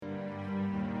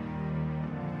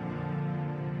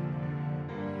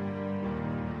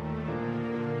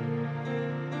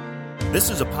This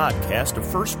is a podcast of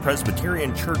First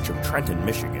Presbyterian Church of Trenton,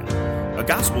 Michigan, a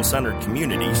gospel-centered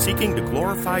community seeking to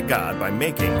glorify God by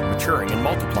making, maturing, and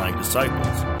multiplying disciples.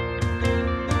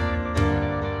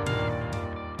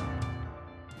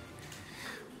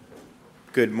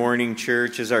 Good morning,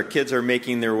 church. As our kids are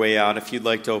making their way out, if you'd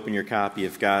like to open your copy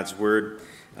of God's Word,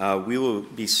 we will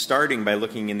be starting by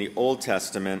looking in the Old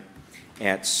Testament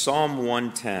at Psalm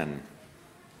 110.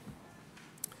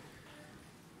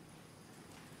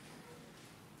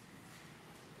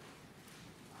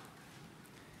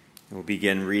 We'll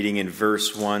begin reading in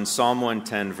verse 1. Psalm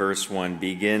 110, verse 1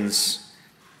 begins,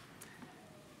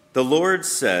 "The Lord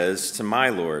says to my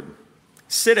Lord,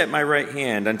 sit at my right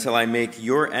hand until I make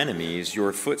your enemies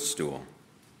your footstool.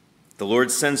 The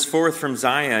Lord sends forth from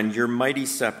Zion your mighty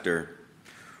scepter.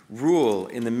 Rule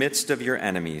in the midst of your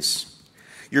enemies.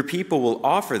 Your people will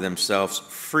offer themselves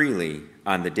freely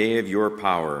on the day of your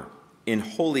power, in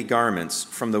holy garments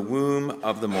from the womb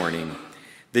of the morning.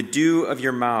 The dew of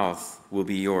your mouth will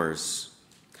be yours.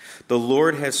 The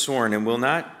Lord has sworn and will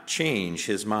not change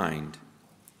his mind.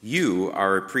 You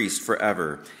are a priest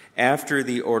forever, after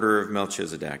the order of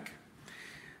Melchizedek.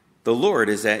 The Lord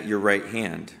is at your right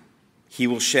hand. He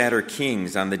will shatter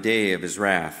kings on the day of his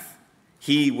wrath.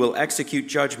 He will execute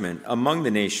judgment among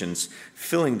the nations,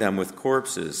 filling them with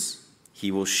corpses.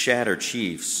 He will shatter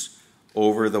chiefs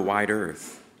over the wide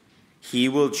earth. He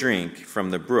will drink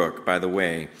from the brook by the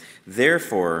way.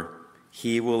 Therefore,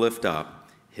 he will lift up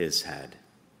his head."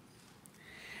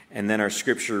 And then our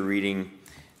scripture reading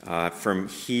from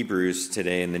Hebrews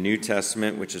today in the New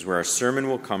Testament, which is where our sermon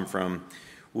will come from.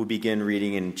 We'll begin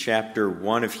reading in chapter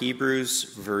 1 of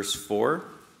Hebrews, verse 4.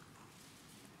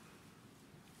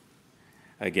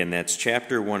 Again, that's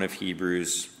chapter 1 of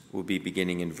Hebrews. We'll be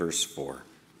beginning in verse 4.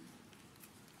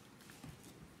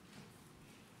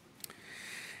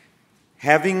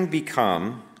 "Having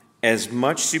become as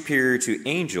much superior to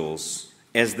angels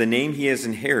as the name he has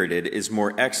inherited is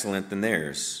more excellent than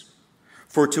theirs.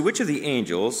 For to which of the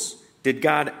angels did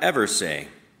God ever say,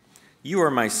 'You are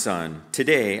my son,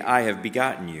 today I have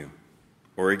begotten you'?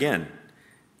 Or again,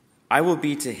 'I will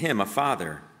be to him a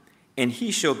father, and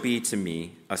he shall be to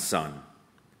me a son'?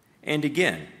 And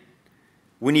again,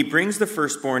 when he brings the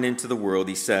firstborn into the world,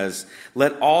 he says,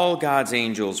 'Let all God's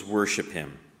angels worship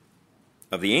him.'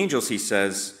 Of the angels, he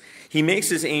says, 'He makes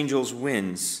his angels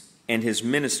winds and his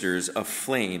ministers a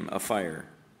flame of fire.'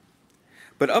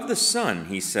 But of the Son,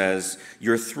 he says,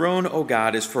 'Your throne, O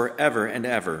God, is forever and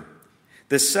ever.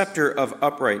 The scepter of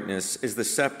uprightness is the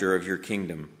scepter of your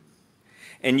kingdom.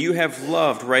 And you have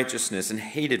loved righteousness and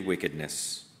hated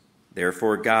wickedness.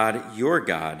 Therefore God, your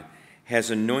God,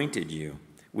 has anointed you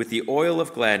with the oil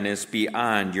of gladness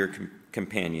beyond your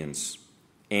companions.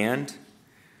 And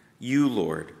you,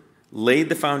 Lord, laid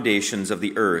the foundations of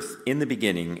the earth in the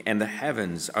beginning, and the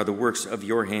heavens are the works of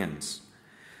your hands.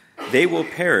 They will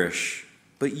perish,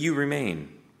 but you remain.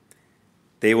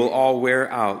 They will all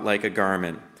wear out like a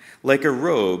garment. Like a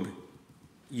robe,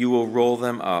 you will roll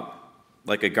them up.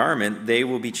 Like a garment, they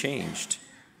will be changed.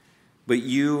 But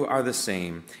you are the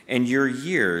same, and your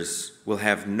years will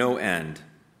have no end.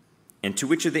 And to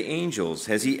which of the angels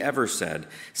has he ever said,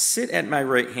 'Sit at my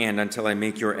right hand until I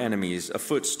make your enemies a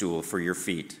footstool for your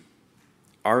feet'?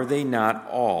 Are they not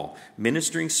all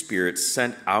ministering spirits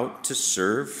sent out to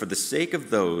serve for the sake of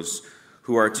those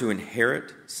who are to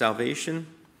inherit salvation?"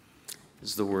 This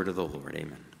is the word of the Lord.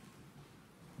 Amen.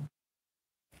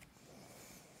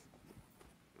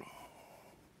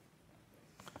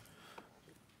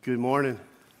 Good morning.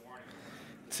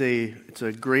 It's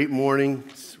a great morning.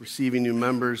 It's receiving new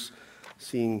members,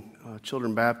 seeing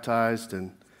children baptized,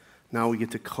 and now we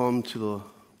get to come to the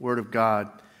Word of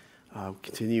God.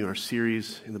 Continue our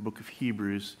series in the book of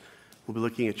Hebrews. We'll be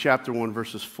looking at chapter 1,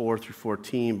 verses 4 through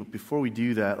 14. But before we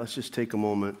do that, let's just take a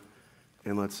moment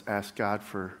and let's ask God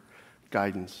for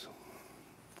guidance.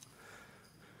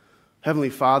 Heavenly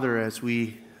Father, as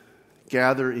we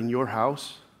gather in your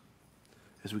house,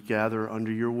 as we gather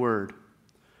under your word,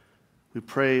 we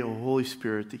pray, O Holy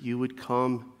Spirit, that you would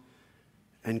come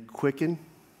and quicken,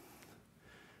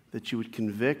 that you would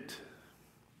convict,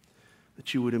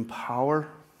 that you would empower,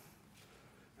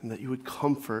 and that you would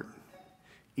comfort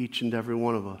each and every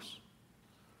one of us.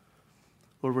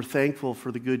 Lord, we're thankful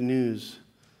for the good news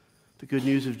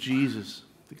of Jesus,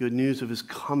 the good news of his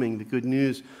coming, the good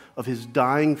news of his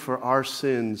dying for our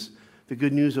sins, the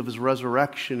good news of his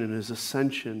resurrection and his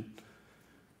ascension.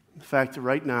 The fact that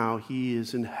right now he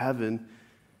is in heaven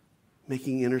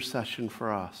making intercession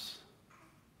for us.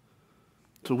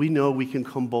 So we know we can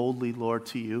come boldly, Lord,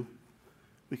 to you.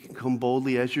 We can come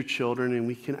boldly as your children, and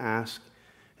we can ask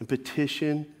and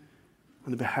petition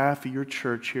on the behalf of your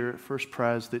church here at First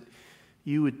Pres, that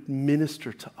you would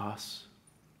minister to us,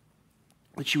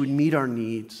 that you would meet our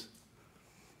needs,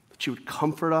 that you would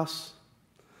comfort us,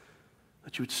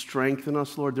 that you would strengthen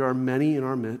us, Lord. There are many in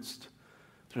our midst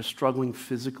that are struggling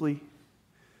physically.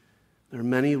 There are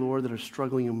many, Lord, that are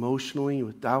struggling emotionally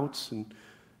with doubts and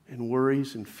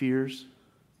worries and fears.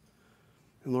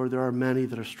 And Lord, there are many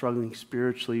that are struggling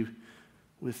spiritually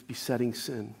with besetting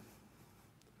sin.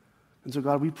 And so,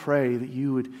 God, we pray that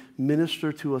you would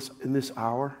minister to us in this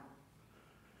hour,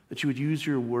 that you would use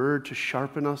your word to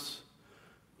sharpen us,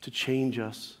 to change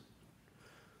us,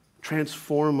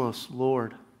 transform us,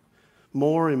 Lord,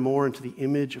 more and more into the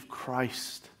image of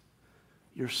Christ,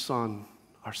 your Son,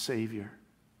 our Savior.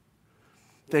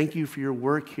 Thank you for your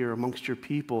work here amongst your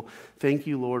people. Thank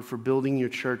you, Lord, for building your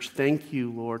church. Thank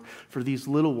you, Lord, for these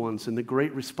little ones and the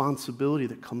great responsibility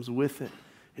that comes with it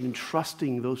and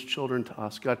entrusting those children to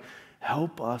us. God,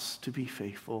 help us to be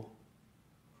faithful.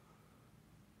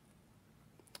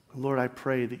 Lord, I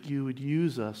pray that you would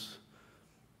use us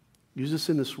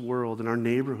in this world, in our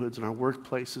neighborhoods, in our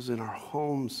workplaces, in our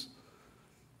homes.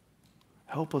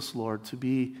 Help us, Lord, to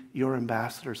be your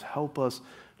ambassadors. Help us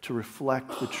to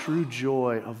reflect the true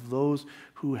joy of those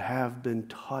who have been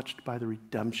touched by the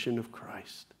redemption of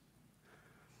Christ.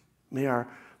 May our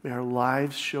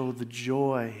lives show the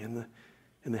joy and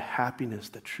the happiness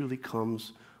that truly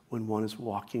comes when one is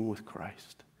walking with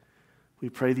Christ. We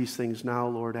pray these things now,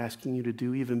 Lord, asking you to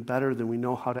do even better than we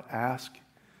know how to ask.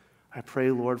 I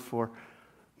pray, Lord, for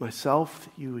myself,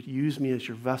 that you would use me as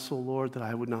your vessel, Lord, that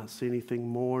I would not say anything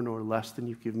more nor less than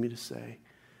you've given me to say,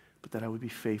 but that I would be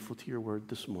faithful to your word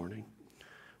this morning.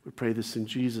 We pray this in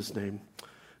Jesus' name.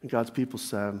 And God's people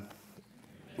said,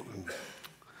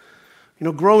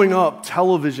 growing up,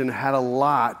 television had a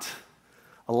lot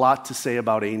to say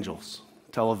about angels.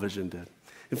 Television did.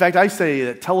 In fact, I say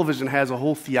that television has a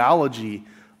whole theology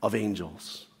of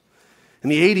angels. In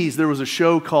the 80s, there was a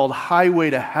show called Highway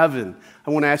to Heaven.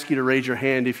 I won't ask you to raise your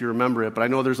hand if you remember it, but I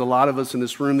know there's a lot of us in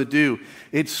this room that do.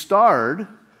 It starred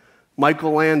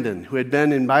Michael Landon, who had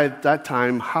been in, by that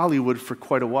time, Hollywood for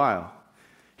quite a while.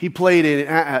 He played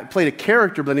a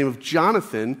character by the name of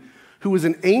Jonathan, who was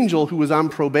an angel who was on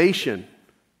probation.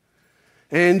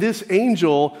 And this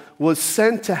angel was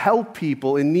sent to help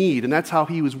people in need, and that's how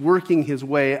he was working his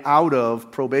way out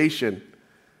of probation.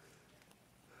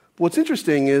 What's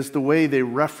interesting is the way they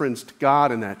referenced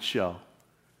God in that show.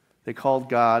 They called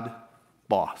God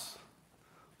boss,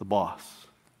 the boss.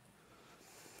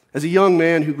 As a young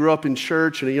man who grew up in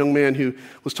church and a young man who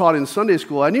was taught in Sunday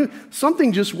school, I knew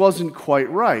something just wasn't quite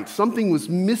right. Something was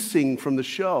missing from the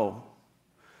show.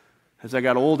 As I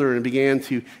got older and began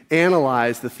to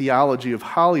analyze the theology of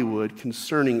Hollywood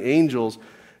concerning angels,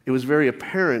 it was very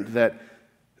apparent that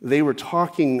they were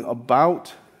talking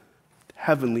about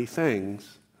heavenly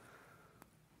things,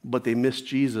 but they missed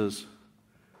Jesus.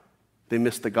 They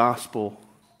missed the gospel.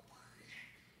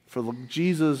 For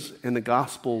Jesus and the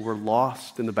gospel were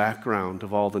lost in the background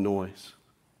of all the noise.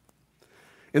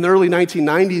 In the early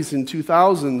 1990s and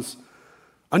 2000s,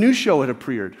 a new show had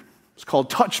appeared. It's called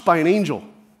Touched by an Angel.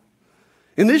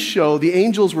 In this show, the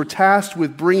angels were tasked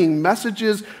with bringing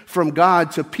messages from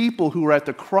God to people who were at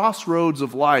the crossroads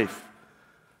of life.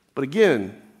 But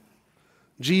again,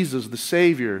 Jesus, the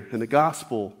Savior, and the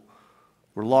gospel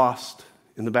were lost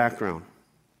in the background.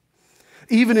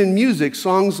 Even in music,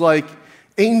 songs like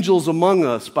Angels Among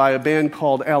Us by a band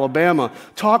called Alabama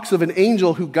talks of an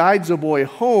angel who guides a boy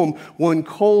home one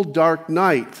cold, dark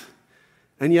night.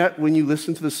 And yet, when you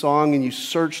listen to the song and you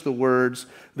search the words,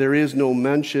 there is no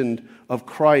mention of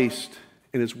Christ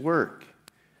and his work.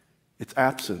 It's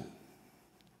absent.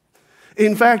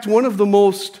 In fact, one of the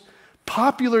most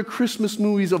popular Christmas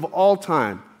movies of all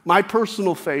time, my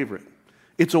personal favorite,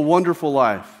 It's a Wonderful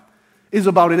Life, is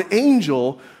about an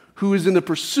angel who is in the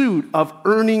pursuit of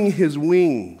earning his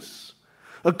wings.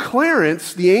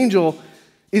 Clarence, the angel,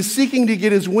 is seeking to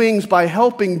get his wings by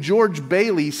helping George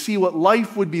Bailey see what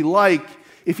life would be like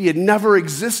if he had never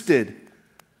existed.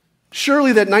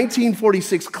 Surely that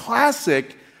 1946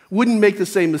 classic wouldn't make the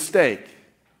same mistake.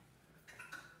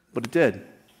 But it did.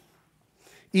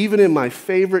 Even in my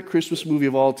favorite Christmas movie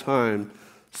of all time,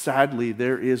 sadly,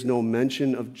 there is no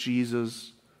mention of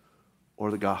Jesus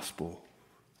or the gospel.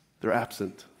 They're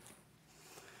absent.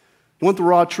 You want the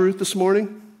raw truth this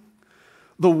morning?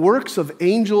 The works of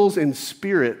angels and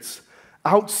spirits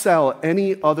outsell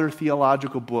any other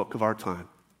theological book of our time.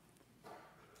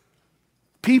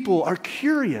 People are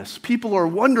curious. People are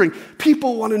wondering.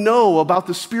 People want to know about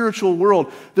the spiritual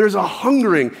world. There's a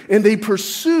hungering, and they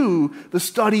pursue the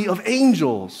study of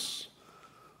angels.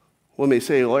 One may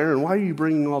say, well, Aaron, why are you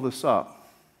bringing all this up?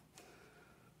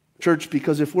 Church,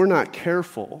 because if we're not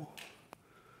careful,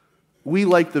 we,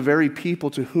 like the very people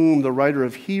to whom the writer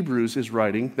of Hebrews is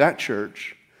writing, that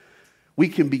church, we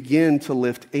can begin to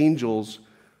lift angels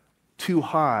too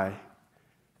high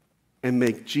and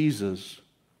make Jesus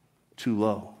too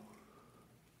low.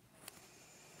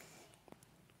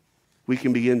 We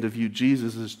can begin to view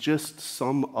Jesus as just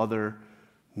some other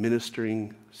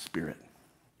ministering spirit,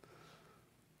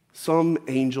 some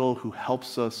angel who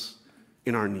helps us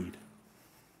in our need.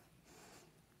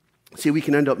 See, we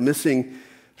can end up missing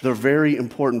the very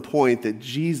important point that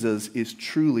Jesus is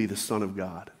truly the Son of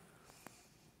God.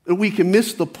 We can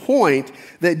miss the point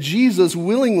that Jesus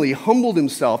willingly humbled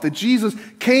himself, that Jesus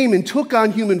came and took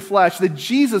on human flesh, that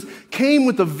Jesus came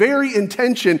with the very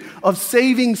intention of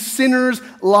saving sinners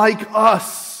like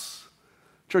us.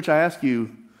 Church, I ask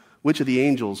you, which of the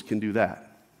angels can do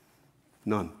that?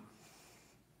 None.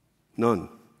 None.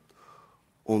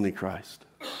 Only Christ.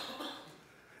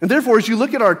 And therefore, as you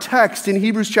look at our text in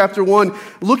Hebrews chapter 1,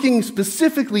 looking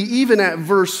specifically even at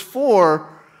verse 4,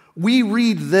 we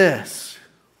read this.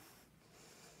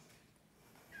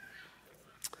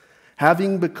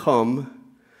 Having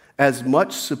become as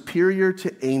much superior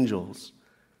to angels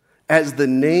as the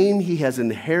name he has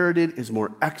inherited is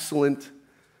more excellent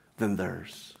than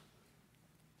theirs.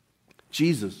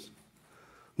 Jesus,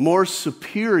 more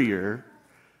superior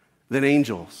than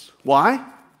angels. Why?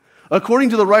 According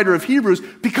to the writer of Hebrews,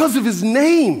 because of his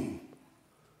name.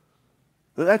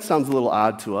 Now, that sounds a little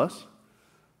odd to us.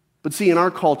 But see, in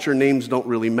our culture, names don't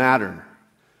really matter.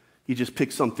 You just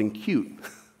pick something cute.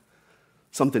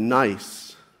 Something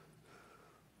nice.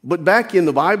 But back in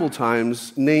the Bible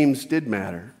times, names did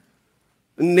matter.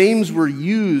 Names were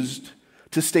used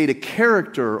to state a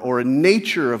character or a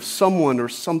nature of someone or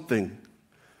something.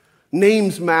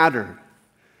 Names mattered.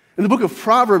 In the book of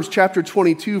Proverbs, chapter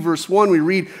 22, verse 1, we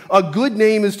read, "A good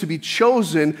name is to be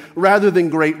chosen rather than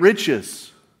great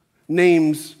riches."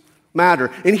 Names matter.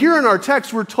 And here in our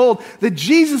text, we're told that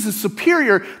Jesus is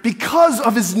superior because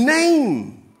of his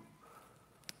name.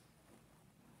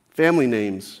 Family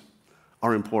names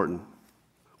are important.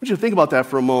 I want you to think about that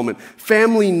for a moment.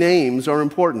 Family names are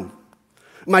important.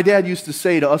 My dad used to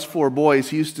say to us four boys,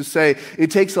 he used to say,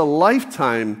 it takes a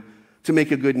lifetime to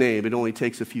make a good name. It only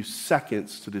takes a few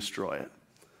seconds to destroy it.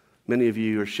 Many of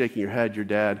you are shaking your head. Your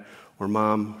dad or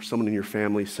mom or someone in your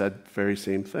family said the very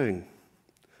same thing.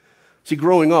 See,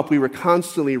 growing up, we were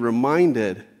constantly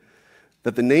reminded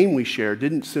that the name we share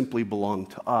didn't simply belong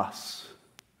to us.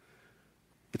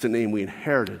 It's a name we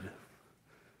inherited.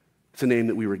 It's a name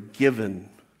that we were given,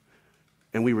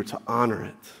 and we were to honor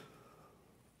it.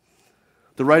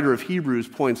 The writer of Hebrews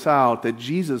points out that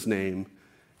Jesus' name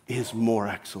is more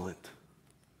excellent.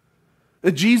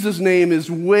 That Jesus' name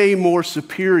is way more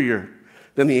superior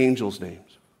than the angels'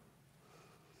 names.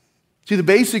 See, the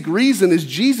basic reason is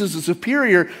Jesus is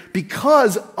superior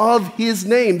because of his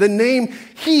name, the name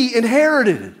he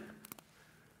inherited.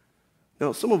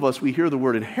 Now, some of us, we hear the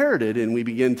word inherited and we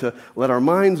begin to let our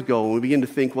minds go and we begin to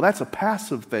think, well, that's a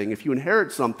passive thing. If you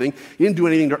inherit something, you didn't do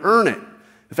anything to earn it.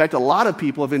 In fact, a lot of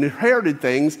people have inherited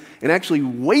things and actually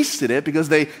wasted it because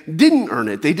they didn't earn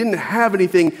it. They didn't have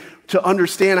anything to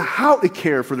understand how to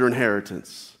care for their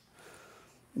inheritance.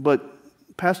 But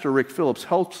Pastor Rick Phillips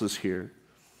helps us here.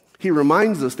 He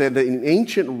reminds us that in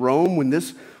ancient Rome, when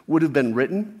this would have been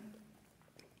written,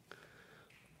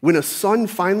 when a son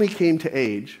finally came to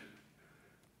age,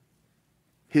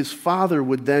 his father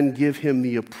would then give him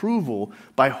the approval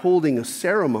by holding a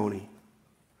ceremony.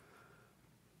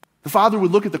 The father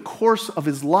would look at the course of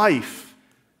his life,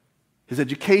 his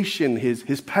education,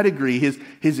 his pedigree,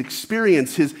 his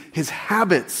experience, his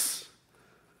habits.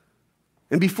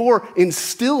 And before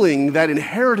instilling that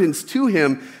inheritance to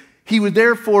him, he would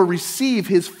therefore receive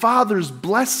his father's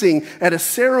blessing at a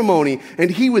ceremony, and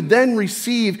he would then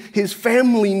receive his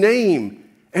family name,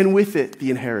 and with it,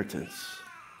 the inheritance.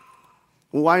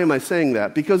 Why am I saying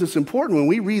that? Because it's important when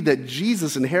we read that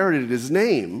Jesus inherited his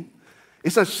name,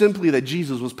 it's not simply that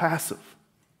Jesus was passive.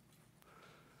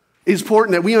 It's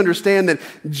important that we understand that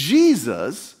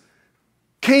Jesus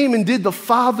came and did the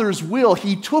Father's will.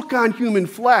 He took on human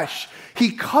flesh.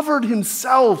 He covered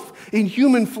himself in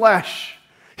human flesh.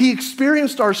 He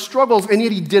experienced our struggles, and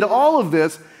yet he did all of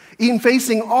this in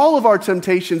facing all of our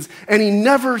temptations, and he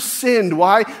never sinned.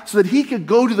 Why? So that he could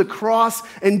go to the cross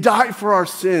and die for our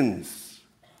sins.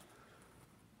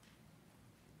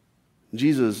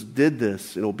 Jesus did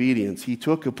this in obedience. He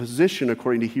took a position,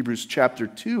 according to Hebrews chapter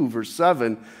 2, verse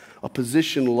 7, a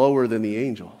position lower than the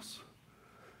angels.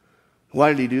 Why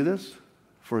did he do this?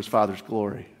 For his Father's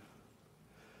glory.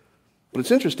 But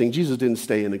it's interesting, Jesus didn't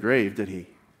stay in the grave, did he?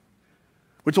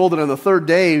 We're told that on the third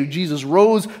day, Jesus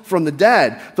rose from the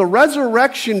dead. The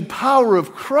resurrection power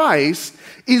of Christ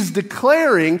is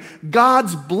declaring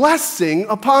God's blessing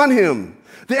upon him.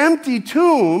 The empty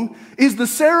tomb is the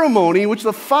ceremony in which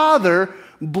the Father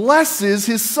blesses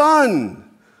his Son.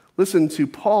 Listen to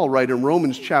Paul write in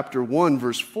Romans chapter 1,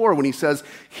 verse 4, when he says,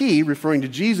 he, referring to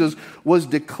Jesus, was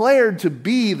declared to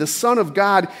be the Son of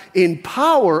God in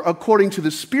power according to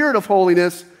the Spirit of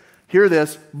holiness, hear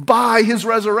this, by his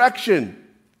resurrection.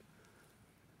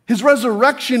 His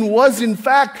resurrection was, in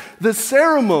fact, the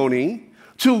ceremony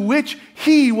to which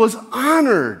he was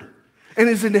honored, and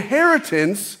his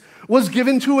inheritance was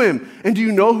given to him. And do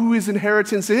you know who his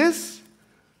inheritance is?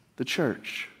 The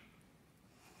church.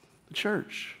 The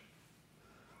church.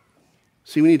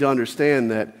 See, we need to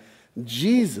understand that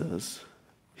Jesus,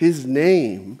 his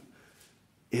name,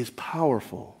 is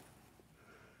powerful.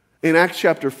 In Acts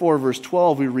chapter 4, verse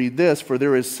 12, we read this, "For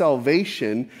there is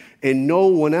salvation in no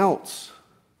one else.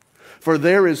 For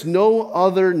there is no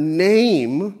other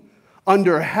name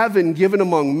under heaven given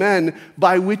among men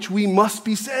by which we must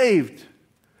be saved."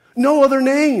 No other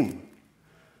name.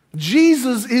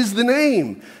 Jesus is the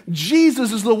name.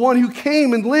 Jesus is the one who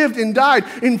came and lived and died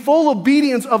in full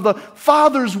obedience of the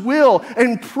Father's will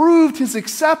and proved his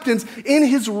acceptance in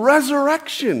his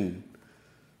resurrection.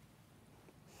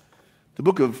 The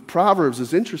book of Proverbs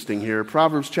is interesting here.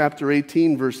 Proverbs chapter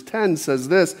 18, verse 10 says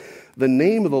this, "The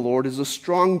name of the Lord is a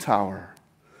strong tower.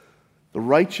 The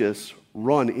righteous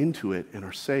run into it and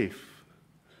are safe."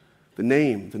 The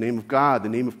name of God, the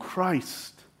name of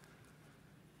Christ.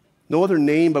 No other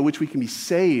name by which we can be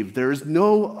saved. There is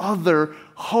no other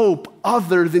hope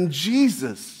other than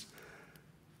Jesus.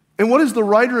 And what is the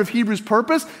writer of Hebrews'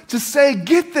 purpose? To say,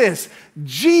 get this,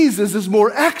 Jesus is more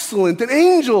excellent than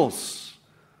angels.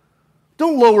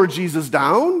 Don't lower Jesus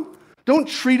down. Don't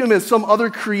treat him as some other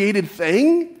created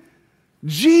thing.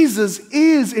 Jesus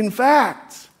is, in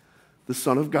fact, the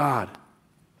Son of God.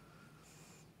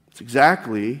 It's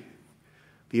exactly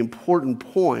the important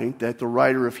point that the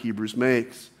writer of Hebrews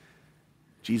makes.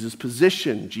 Jesus'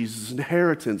 position, Jesus'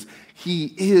 inheritance.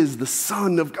 He is the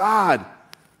Son of God.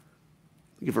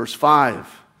 Look at verse 5.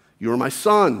 "You are my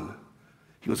son."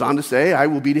 He goes on to say, "I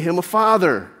will be to him a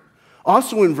father."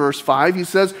 Also in verse 5, he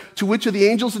says, "To which of the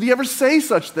angels did he ever say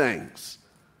such things?"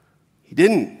 He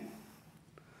didn't.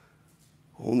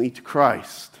 Only to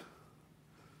Christ.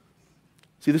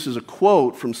 See, this is a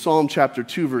quote from Psalm chapter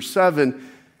 2, verse 7.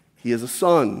 He is a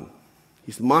son.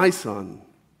 He's my son.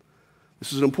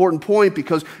 This is an important point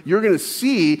because you're going to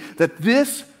see that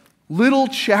this little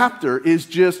chapter is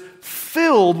just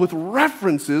filled with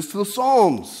references to the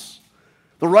Psalms.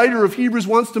 The writer of Hebrews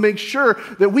wants to make sure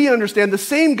that we understand the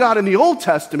same God in the Old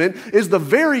Testament is the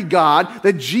very God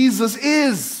that Jesus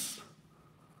is.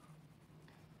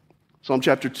 Psalm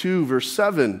chapter 2, verse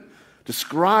 7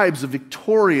 describes a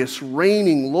victorious,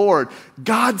 reigning Lord,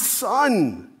 God's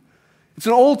Son. It's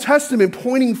an Old Testament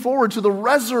pointing forward to the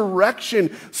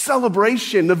resurrection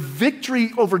celebration, the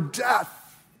victory over death.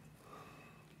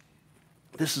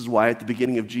 This is why at the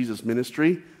beginning of Jesus'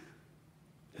 ministry,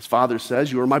 his Father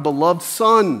says, "You are my beloved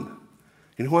Son,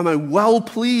 in whom I am well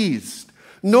pleased."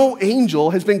 No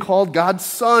angel has been called God's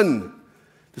Son.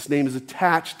 This name is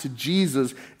attached to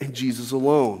Jesus and Jesus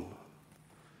alone.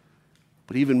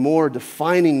 But even more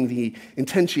defining the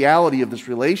intentionality of this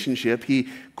relationship, he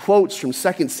quotes from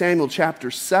 2 Samuel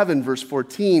chapter 7, verse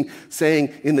 14, saying,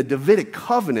 "In the Davidic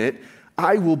covenant,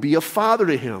 I will be a father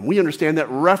to him." We understand that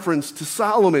reference to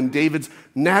Solomon, David's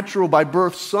natural by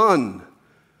birth son.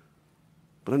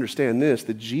 But understand this,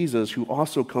 that Jesus, who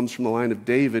also comes from the line of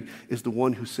David, is the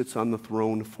one who sits on the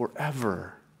throne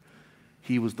forever.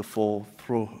 He was the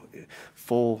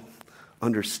full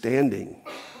understanding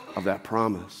of that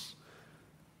promise.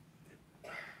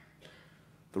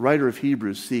 The writer of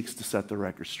Hebrews seeks to set the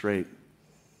record straight.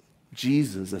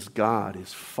 Jesus as God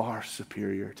is far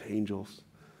superior to angels.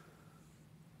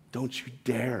 Don't you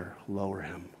dare lower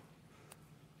him.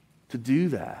 To do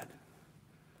that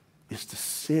is to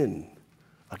sin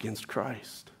against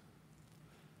Christ.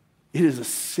 It is a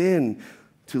sin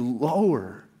to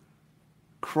lower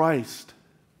Christ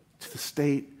to the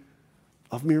state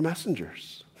of mere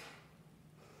messengers.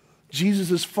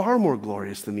 Jesus is far more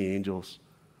glorious than the angels.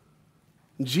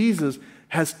 Jesus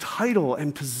has title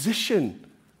and position.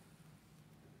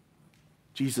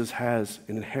 Jesus has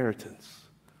an inheritance.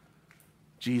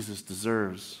 Jesus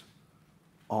deserves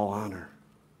all honor.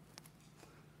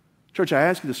 Church, I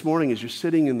ask you this morning as you're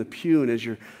sitting in the pew and as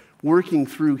you're working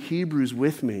through Hebrews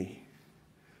with me,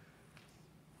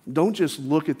 don't just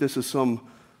look at this as some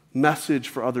message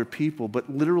for other people, but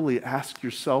literally ask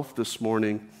yourself this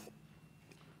morning,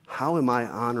 how am I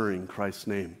honoring Christ's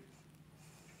name?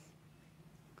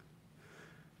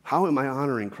 How am I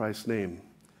honoring Christ's name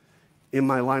in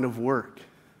my line of work?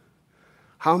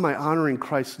 How am I honoring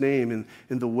Christ's name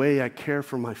in the way I care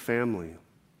for my family?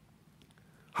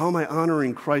 How am I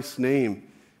honoring Christ's name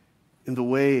in the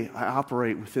way I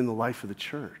operate within the life of the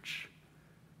church?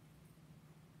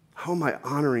 How am I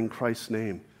honoring Christ's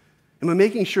name? Am I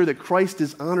making sure that Christ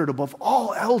is honored above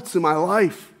all else in my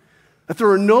life? That there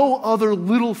are no other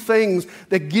little things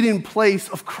that get in place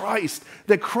of Christ,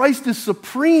 that Christ is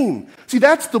supreme. See,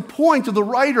 that's the point of the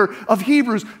writer of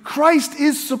Hebrews. Christ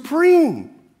is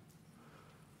supreme.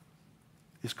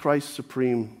 Is Christ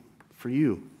supreme for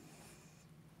you?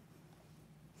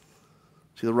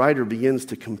 See, the writer begins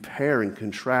to compare and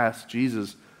contrast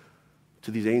Jesus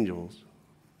to these angels.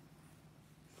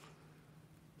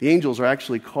 The angels are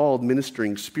actually called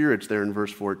ministering spirits there in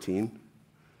verse 14.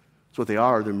 That's what they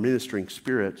are. They're ministering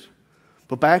spirits.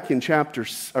 But back in chapter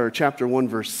 1,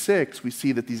 verse 6, we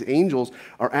see that these angels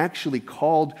are actually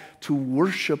called to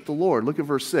worship the Lord. Look at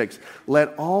verse 6.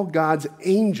 Let all God's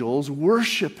angels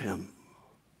worship him.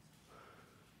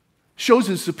 Shows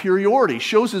his superiority,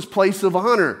 shows his place of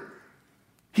honor.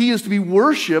 He is to be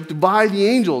worshiped by the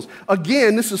angels.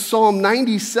 Again, this is Psalm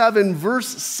 97, verse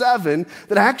 7,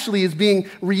 that actually is being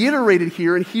reiterated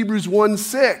here in Hebrews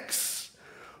 1:6.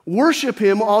 Worship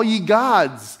him, all ye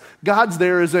gods. Gods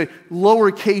there is a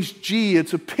lowercase g.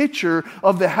 It's a picture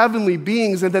of the heavenly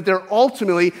beings and that they're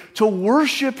ultimately to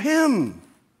worship him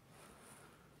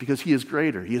because he is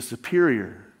greater, he is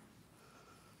superior.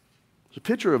 There's a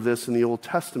picture of this in the Old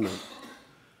Testament.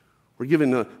 We're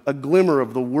given a glimmer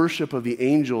of the worship of the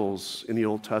angels in the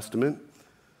Old Testament.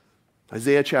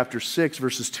 Isaiah chapter 6,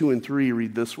 verses 2 and 3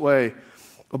 read this way.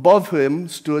 Above him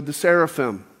stood the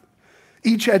seraphim.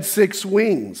 Each had 6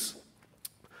 wings.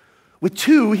 With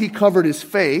 2 he covered his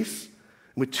face.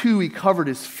 With 2 he covered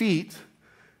his feet.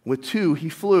 With 2 he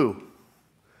flew.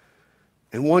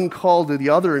 And one called to the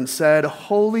other and said,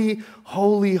 Holy,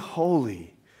 holy,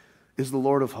 holy is the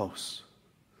Lord of hosts.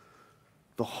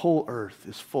 The whole earth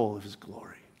is full of his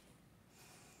glory.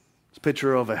 It's a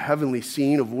picture of a heavenly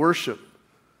scene of worship.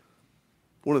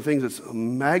 One of the things that's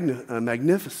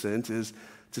magnificent is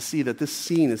to see that this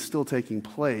scene is still taking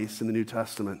place in the New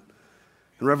Testament.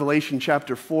 In Revelation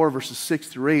chapter 4, verses 6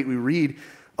 through 8, we read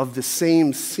of the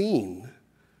same scene,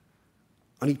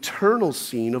 an eternal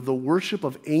scene of the worship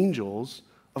of angels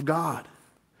of God,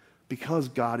 because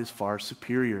God is far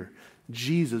superior.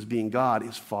 Jesus, being God,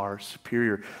 is far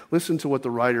superior. Listen to what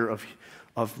the writer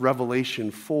of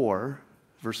Revelation 4,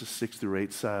 verses 6 through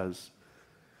 8 says.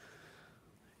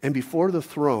 And before the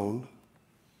throne,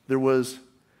 there was,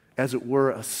 as it were,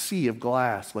 a sea of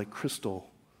glass like crystal.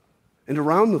 And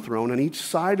around the throne, on each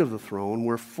side of the throne,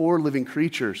 were 4 living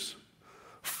creatures,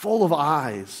 full of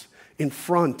eyes in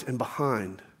front and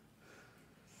behind.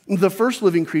 The first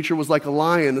living creature was like a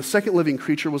lion. The second living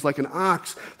creature was like an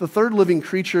ox. The third living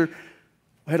creature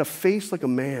had a face like a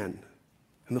man.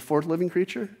 And the fourth living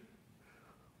creature,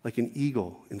 like an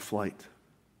eagle in flight.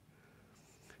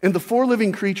 And the 4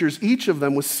 living creatures, each of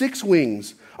them with 6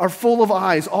 wings, are full of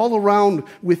eyes all around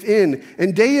within.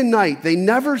 And day and night they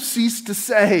never cease to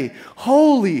say,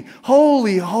 Holy,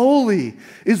 holy, holy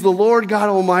is the Lord God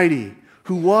Almighty,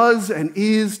 who was and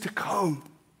is to come.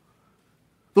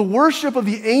 The worship of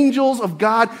the angels of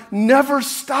God never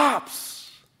stops.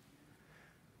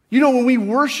 You know, when we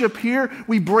worship here,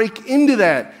 we break into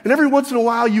that. And every once in a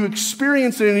while, you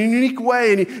experience it in a unique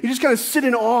way, and you just kind of sit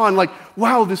in awe and like,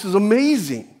 wow, this is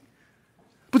amazing.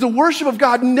 But the worship of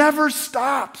God never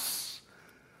stops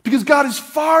because God is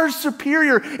far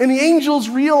superior, and the angels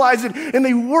realize it, and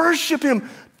they worship him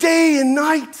day and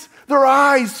night, their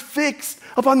eyes fixed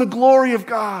upon the glory of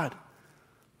God.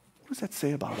 What does that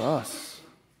say about us?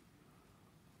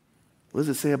 What does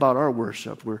it say about our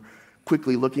worship? We're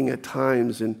quickly looking at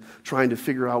times and trying to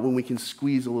figure out when we can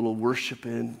squeeze a little worship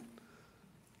in. One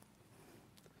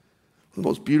of the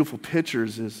most beautiful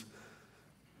pictures is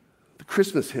the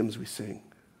Christmas hymns we sing.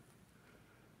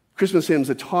 Christmas hymns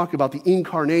that talk about the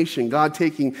incarnation, God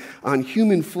taking on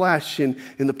human flesh in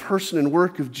the person and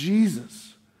work of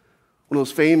Jesus. One of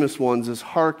those famous ones is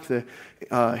Hark the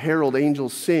Herald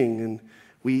Angels Sing. And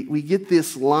we get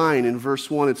this line in verse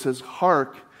 1. It says,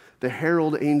 Hark the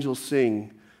herald angels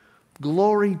sing,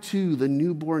 glory to the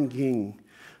newborn King,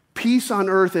 peace on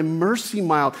earth and mercy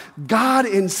mild, God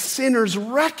and sinners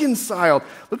reconciled.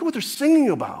 Look at what they're singing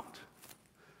about.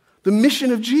 The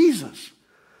mission of Jesus.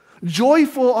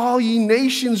 Joyful all ye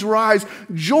nations rise,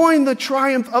 join the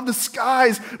triumph of the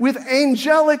skies, with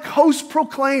angelic hosts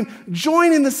proclaim,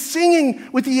 join in the singing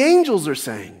with the angels are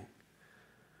saying.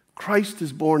 Christ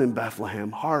is born in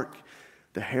Bethlehem. Hark,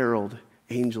 the herald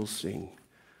angels sing.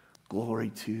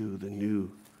 Glory to the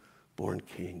newborn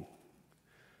King.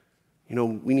 You know,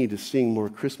 we need to sing more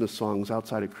Christmas songs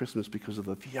outside of Christmas because of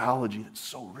the theology that's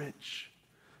so rich.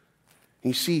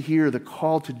 And you see here the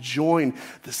call to join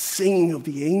the singing of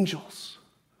the angels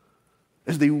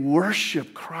as they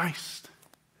worship Christ.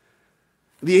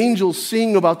 The angels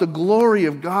sing about the glory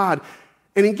of God.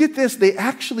 And get this, they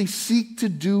actually seek to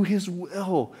do his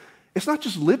will. It's not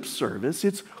just lip service,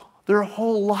 it's their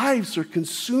whole lives are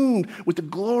consumed with the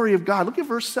glory of God. Look at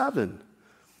verse 7.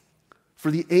 For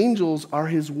the angels are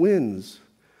his winds,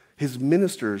 his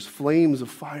ministers, flames of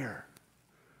fire.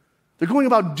 They're going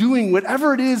about doing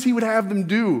whatever it is he would have them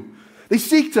do. They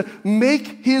seek to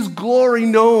make his glory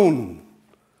known.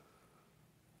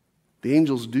 The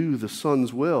angels do the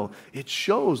Son's will. It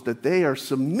shows that they are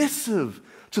submissive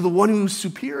to the one who's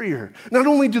superior. Not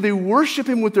only do they worship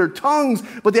him with their tongues,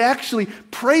 but they actually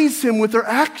praise him with their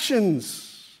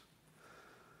actions.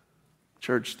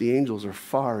 Church, the angels are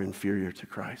far inferior to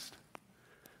Christ.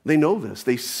 They know this.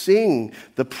 They sing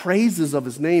the praises of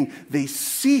his name. They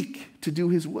seek to do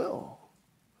his will.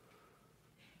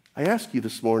 I ask you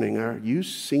this morning, are you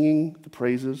singing the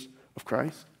praises of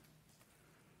Christ?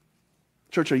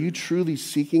 Church, are you truly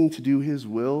seeking to do his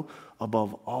will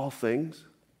above all things?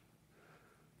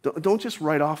 Don't just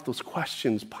write off those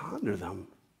questions, ponder them.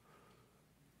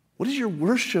 What does your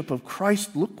worship of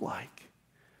Christ look like?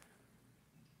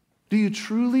 Do you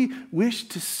truly wish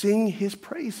to sing his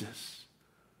praises?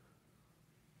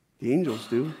 The angels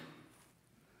do.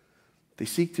 They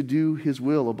seek to do his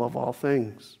will above all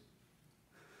things.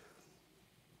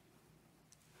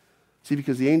 See,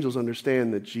 because the angels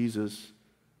understand that Jesus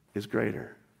is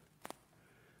greater.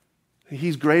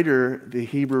 He's greater, the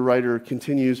Hebrew writer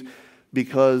continues,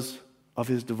 because of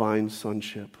his divine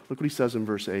sonship. Look what he says in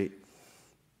verse 8.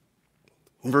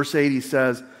 In verse 8 he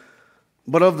says,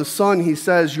 but of the Son he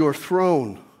says, your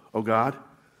throne, O God,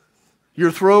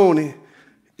 your throne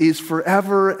is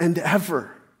forever and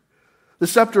ever. The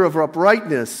scepter of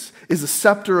uprightness is the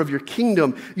scepter of your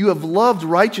kingdom. You have loved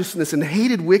righteousness and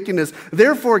hated wickedness.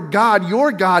 Therefore God,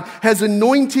 your God, has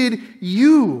anointed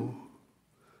you.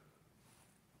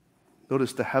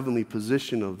 Notice the heavenly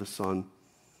position of the Son,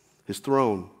 his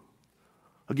throne.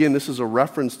 Again, this is a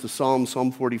reference to Psalm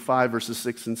 45, verses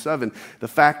 6 and 7. The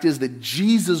fact is that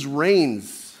Jesus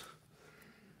reigns.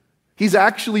 He's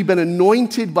actually been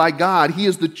anointed by God. He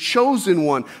is the chosen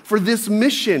one for this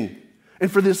mission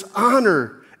and for this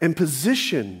honor and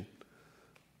position.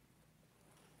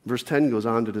 Verse 10 goes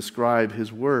on to describe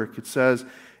his work. It says,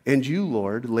 and you,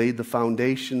 Lord, laid the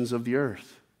foundations of the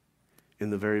earth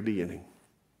in the very beginning.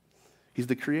 He's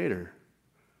the creator.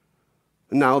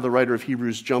 And now the writer of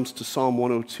Hebrews jumps to Psalm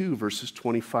 102, verses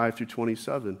 25 through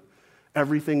 27.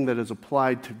 Everything that is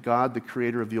applied to God, the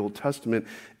creator of the Old Testament,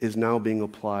 is now being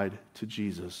applied to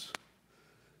Jesus.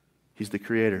 He's the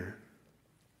creator.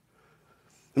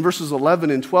 In verses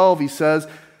 11 and 12, he says,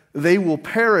 they will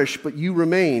perish, but you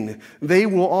remain. They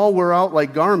will all wear out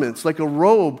like garments. Like a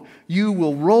robe, you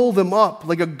will roll them up.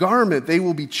 Like a garment, they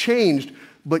will be changed.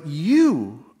 But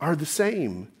you are the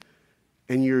same,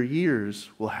 and your years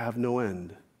will have no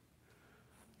end.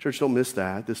 Church, don't miss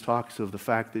that. This talks of the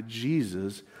fact that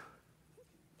Jesus,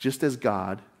 just as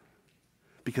God,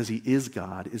 because he is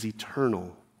God, is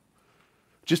eternal.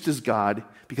 Just as God,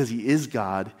 because he is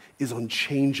God, is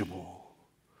unchangeable.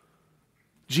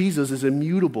 Jesus is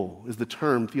immutable, is the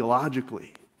term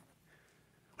theologically.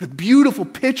 A beautiful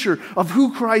picture of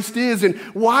who Christ is and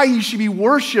why he should be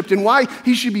worshiped and why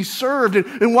he should be served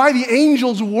and why the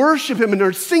angels worship him and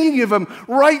are singing of him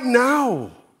right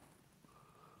now.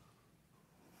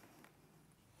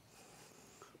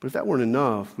 But if that weren't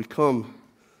enough, we come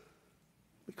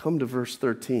to verse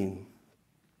 13.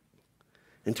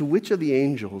 And to which of the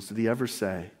angels did he ever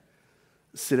say,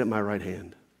 sit at my right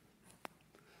hand?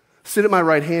 Sit at my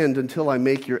right hand until I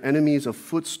make your enemies a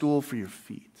footstool for your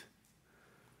feet.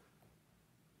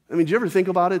 I mean, do you ever think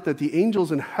about it, that the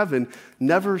angels in heaven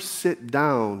never sit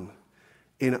down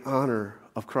in honor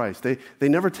of Christ? They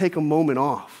never take a moment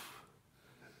off.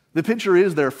 The picture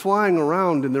is they're flying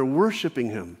around and they're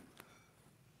worshiping him.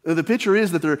 The picture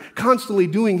is that they're constantly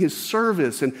doing his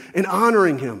service and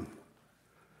honoring him.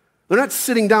 They're not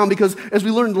sitting down because, as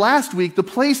we learned last week, the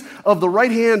place of the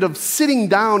right hand of sitting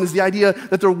down is the idea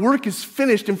that their work is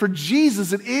finished, and for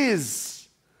Jesus it is.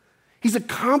 He's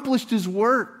accomplished his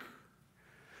work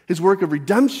of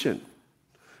redemption,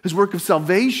 his work of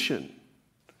salvation.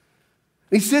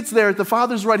 He sits there at the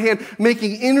Father's right hand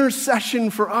making intercession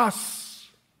for us.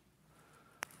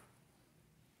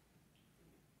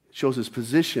 It shows his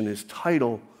position, his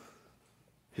title,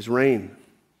 his reign.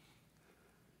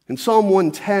 In Psalm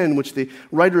 110, which the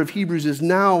writer of Hebrews is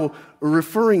now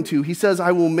referring to, he says,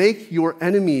 I will make your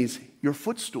enemies your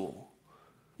footstool.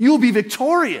 You will be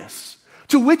victorious.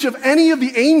 To which of any of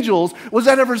the angels was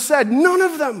that ever said? None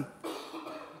of them.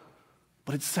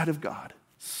 But it's said of God,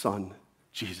 Son,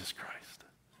 Jesus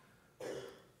Christ.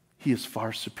 He is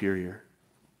far superior.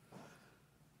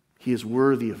 He is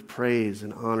worthy of praise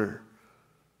and honor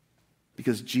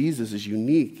because Jesus is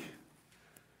unique.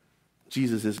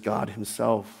 Jesus is God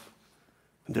himself,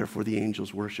 and therefore the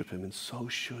angels worship him, and so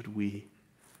should we.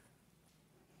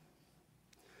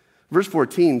 Verse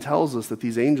 14 tells us that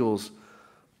these angels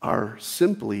are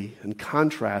simply, in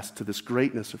contrast to this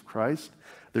greatness of Christ,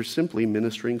 they're simply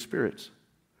ministering spirits.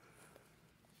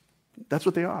 That's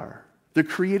what they are. They're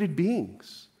created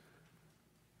beings.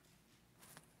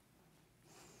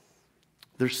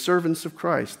 They're servants of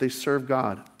Christ. They serve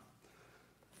God.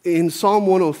 In Psalm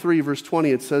 103, verse 20,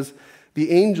 it says,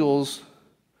 the angels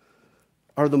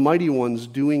are the mighty ones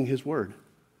doing his word.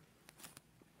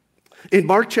 In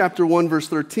Mark chapter 1, verse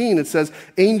 13, it says,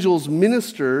 angels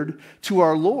ministered to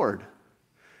our Lord.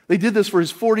 They did this for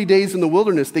his 40 days in the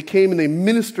wilderness. They came and they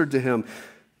ministered to him.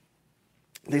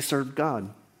 They served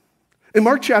God. In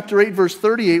Mark chapter 8, verse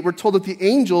 38, we're told that the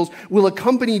angels will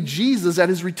accompany Jesus at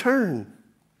his return.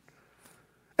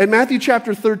 In Matthew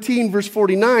chapter 13, verse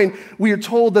 49, we are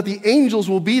told that the angels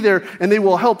will be there and they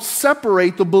will help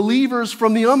separate the believers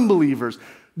from the unbelievers,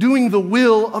 doing the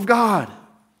will of God.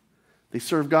 They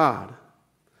serve God.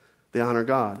 They honor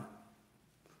God.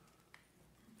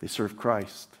 They serve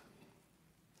Christ.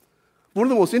 One of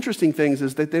the most interesting things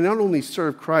is that they not only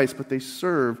serve Christ, but they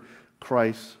serve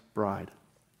Christ's bride.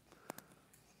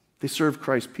 They serve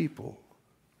Christ's people.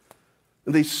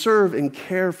 And they serve and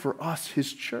care for us,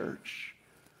 his church.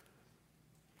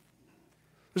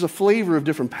 There's a flavor of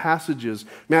different passages.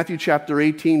 Matthew chapter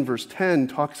 18, verse 10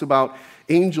 talks about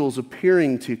angels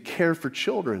appearing to care for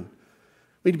children.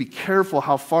 We need to be careful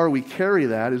how far we carry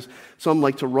that, as some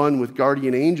like to run with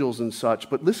guardian angels and such.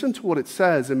 But listen to what it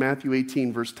says in Matthew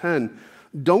 18, verse 10.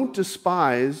 Don't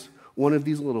despise one of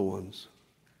these little ones.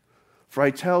 For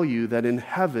I tell you that in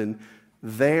heaven,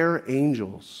 their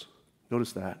angels,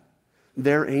 notice that,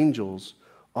 their angels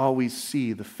always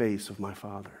see the face of my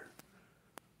Father.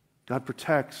 God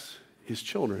protects his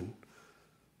children.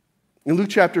 In Luke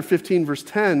chapter 15, verse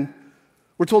 10,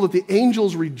 we're told that the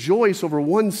angels rejoice over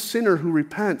one sinner who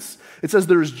repents. It says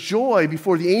there is joy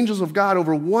before the angels of God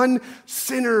over one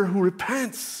sinner who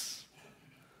repents.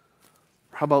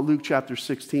 How about Luke chapter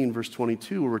 16, verse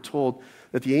 22, where we're told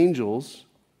that the angels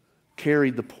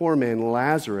carried the poor man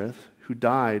Lazarus, who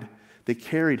died. They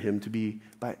carried him to be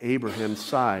by Abraham's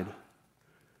side.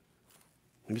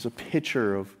 It was a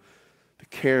picture of the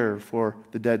care for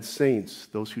the dead saints,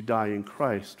 those who die in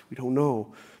Christ. We don't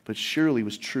know, but surely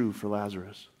was true for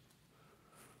Lazarus.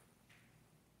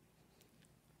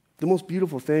 The most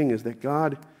beautiful thing is that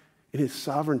God, in his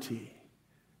sovereignty,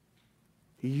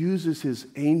 he uses his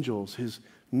angels, his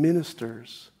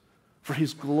ministers, for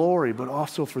his glory, but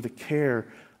also for the care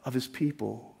of his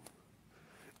people.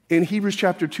 In Hebrews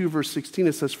chapter 2, verse 16,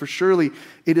 it says, for surely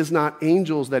it is not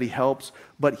angels that he helps,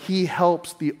 but he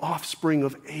helps the offspring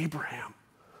of Abraham.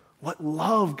 What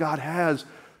love God has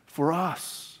for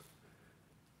us.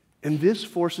 And this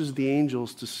forces the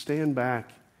angels to stand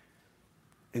back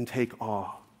and take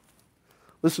awe.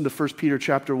 Listen to 1 Peter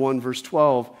chapter 1, verse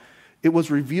 12. It was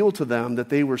revealed to them that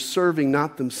they were serving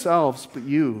not themselves, but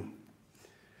you,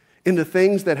 in the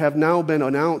things that have now been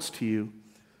announced to you.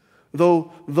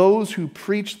 Through those who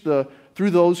preach the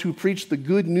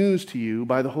good news to you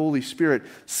by the Holy Spirit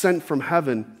sent from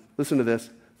heaven, listen to this,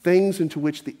 things into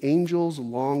which the angels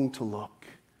long to look.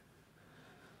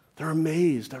 They're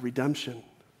amazed at redemption.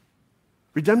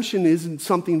 Redemption isn't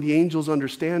something the angels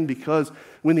understand because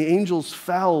when the angels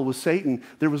fell with Satan,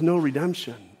 there was no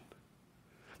redemption.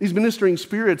 These ministering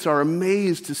spirits are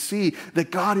amazed to see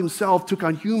that God himself took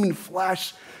on human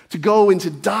flesh to go and to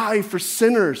die for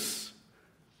sinners.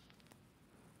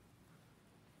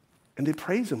 And they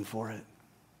praise him for it.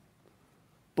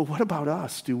 But what about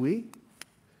us? Do we?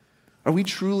 Are we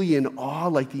truly in awe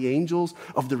like the angels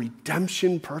of the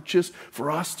redemption purchased for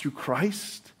us through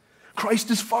Christ? Christ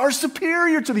is far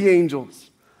superior to the angels.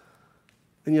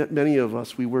 And yet many of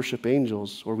us, we worship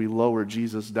angels or we lower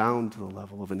Jesus down to the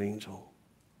level of an angel.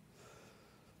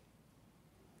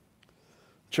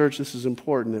 Church, this is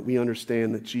important that we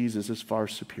understand that Jesus is far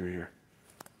superior.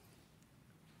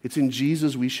 It's in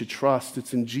Jesus we should trust.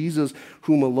 It's in Jesus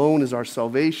whom alone is our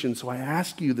salvation. So I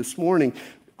ask you this morning,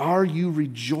 are you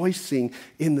rejoicing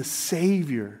in the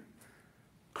Savior,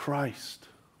 Christ?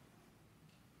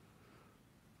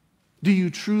 Do you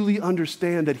truly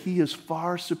understand that he is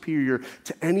far superior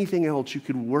to anything else you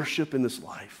could worship in this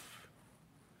life?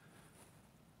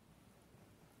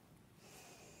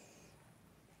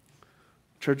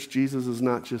 Church, Jesus is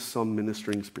not just some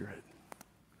ministering spirit.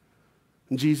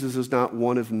 Jesus is not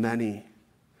one of many.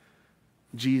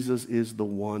 Jesus is the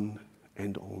one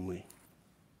and only.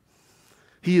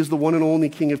 He is the one and only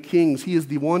King of Kings. He is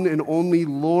the one and only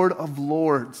Lord of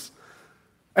Lords.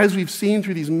 As we've seen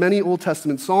through these many Old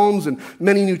Testament Psalms and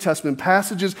many New Testament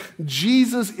passages,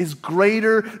 Jesus is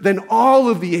greater than all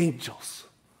of the angels.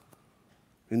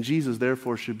 And Jesus,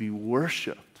 therefore, should be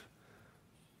worshiped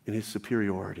in his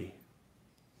superiority.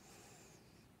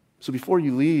 So before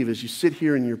you leave, as you sit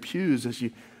here in your pews, as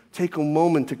you take a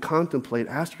moment to contemplate,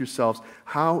 ask yourselves,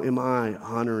 how am I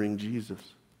honoring Jesus?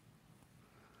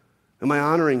 Am I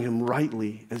honoring him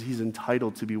rightly as he's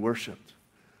entitled to be worshiped?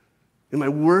 Am I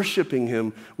worshiping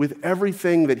him with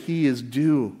everything that he is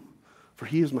due? For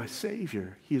he is my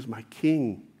Savior. He is my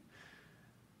King.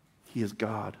 He is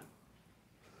God.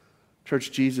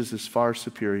 Church, Jesus is far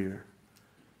superior,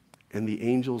 and the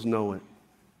angels know it.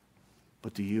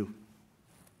 But do you?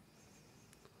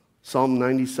 Psalm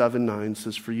 97:9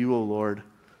 says, "For you, O Lord,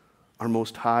 are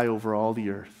most high over all the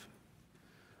earth.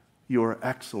 You are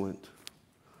excellent,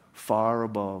 far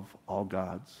above all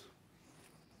gods."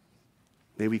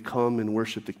 May we come and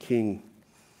worship the King,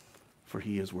 for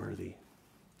he is worthy.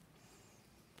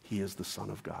 He is the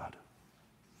Son of God.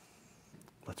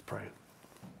 Let's pray.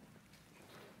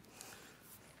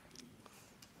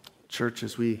 Church,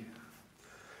 as we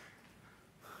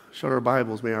shut our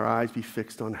Bibles, may our eyes be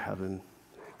fixed on heaven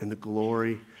and the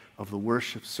glory of the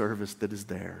worship service that is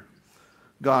there.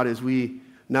 God, as we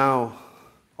now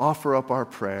offer up our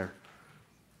prayer,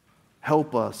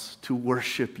 help us to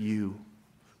worship you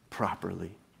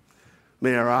properly.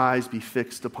 May our eyes be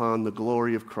fixed upon the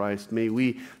glory of Christ. May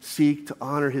we seek to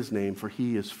honor his name, for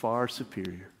he is far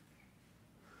superior.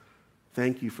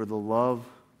 Thank you for the love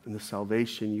and the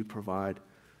salvation you provide.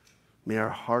 May our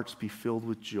hearts be filled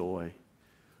with joy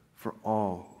for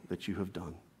all that you have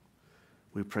done.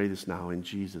 We pray this now in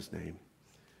Jesus' name.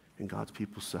 And God's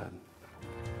people said.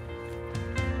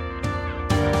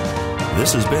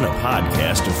 This has been a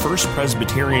podcast of First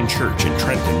Presbyterian Church in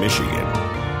Trenton, Michigan.